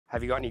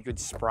Have you got any good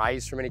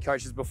sprays from any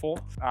coaches before?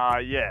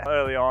 Yeah,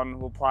 early on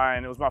we were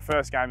playing, it was my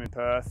first game in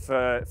Perth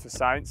for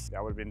Saints.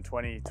 I would have been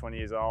 20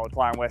 years old,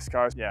 playing West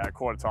Coast. Yeah, at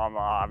quarter time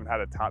I haven't had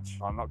a touch.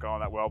 I'm not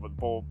going that well, but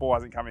the ball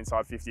hasn't come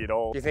inside 50 at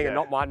all. Do you think it's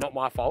not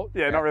my fault?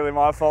 Yeah, not really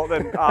my fault.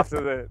 Then after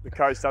the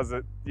coach does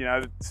it, you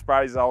know,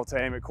 sprays the whole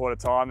team at quarter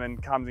time, then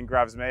comes and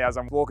grabs me as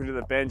I'm walking to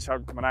the bench.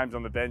 My name's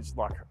on the bench,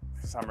 like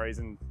for some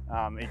reason,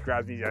 he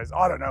grabs me, he goes,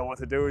 I don't know what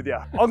to do with you.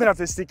 I'm gonna have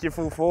to stick you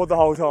full forward the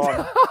whole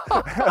time.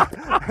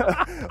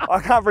 I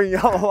can't bring you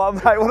up,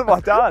 mate, what have I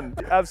done?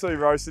 He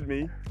absolutely roasted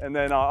me. And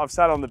then I've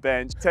sat on the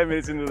bench, 10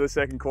 minutes into the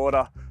second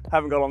quarter,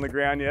 haven't got on the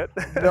ground yet.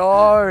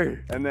 No.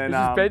 And then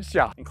just benched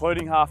you.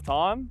 including half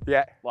time,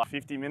 yeah, like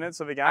 50 minutes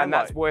of a game. And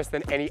that's worse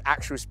than any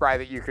actual spray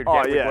that you could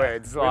get with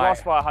words. We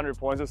lost by 100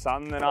 points or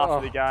something. Then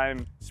after the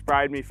game,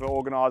 sprayed me for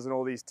organising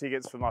all these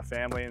tickets for my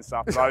family and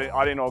stuff. But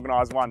I didn't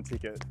organise one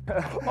ticket.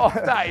 Oh,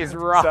 that is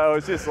rough. So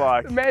it's just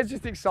like, the man's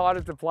just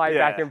excited to play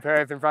back in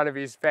Perth in front of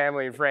his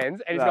family and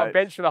friends, and he's got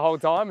benched for the whole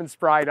time and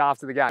sprayed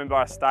after the game. I remember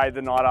I stayed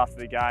the night after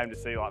the game to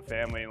see like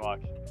family and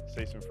like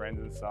see some friends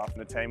and stuff.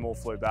 And the team all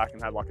flew back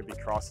and had like a big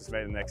crisis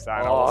meeting the next day.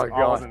 And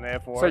I wasn't there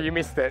for it. So you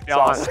missed it. So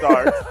I was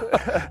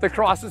stoked. The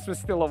crisis was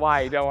still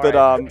away, don't worry.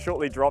 But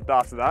shortly dropped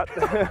after that.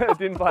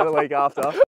 Didn't play the week after.